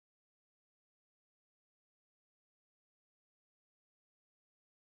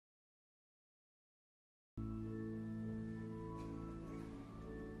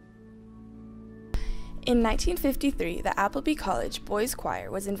In 1953, the Appleby College Boys Choir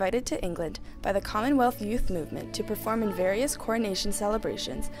was invited to England by the Commonwealth Youth Movement to perform in various coronation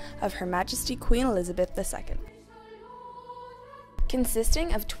celebrations of Her Majesty Queen Elizabeth II.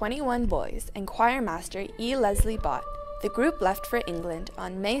 Consisting of 21 boys and choirmaster E. Leslie Bott, the group left for England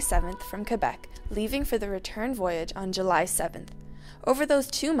on May 7th from Quebec, leaving for the return voyage on July 7th. Over those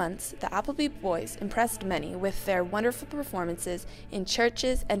 2 months, the Appleby boys impressed many with their wonderful performances in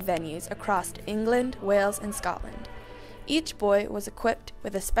churches and venues across England, Wales, and Scotland. Each boy was equipped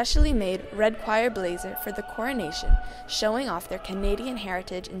with a specially made red choir blazer for the coronation, showing off their Canadian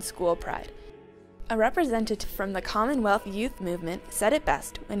heritage and school pride. A representative from the Commonwealth Youth Movement said it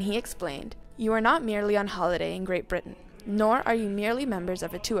best when he explained, "You are not merely on holiday in Great Britain, nor are you merely members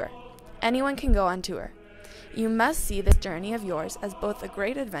of a tour. Anyone can go on tour. You must see this journey of yours as both a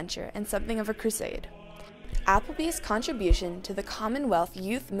great adventure and something of a crusade." Appleby's contribution to the Commonwealth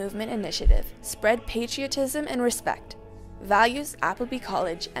Youth Movement initiative spread patriotism and respect, values Appleby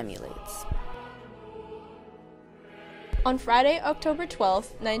College emulates. On Friday, October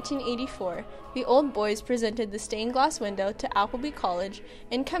 12, 1984, the Old Boys presented the stained glass window to Appleby College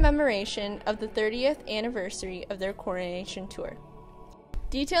in commemoration of the 30th anniversary of their Coronation tour.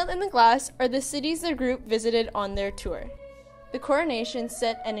 Detailed in the glass are the cities the group visited on their tour. The Coronation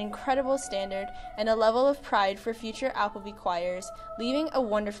set an incredible standard and a level of pride for future Appleby choirs, leaving a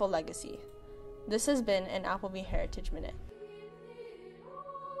wonderful legacy. This has been an Appleby Heritage Minute.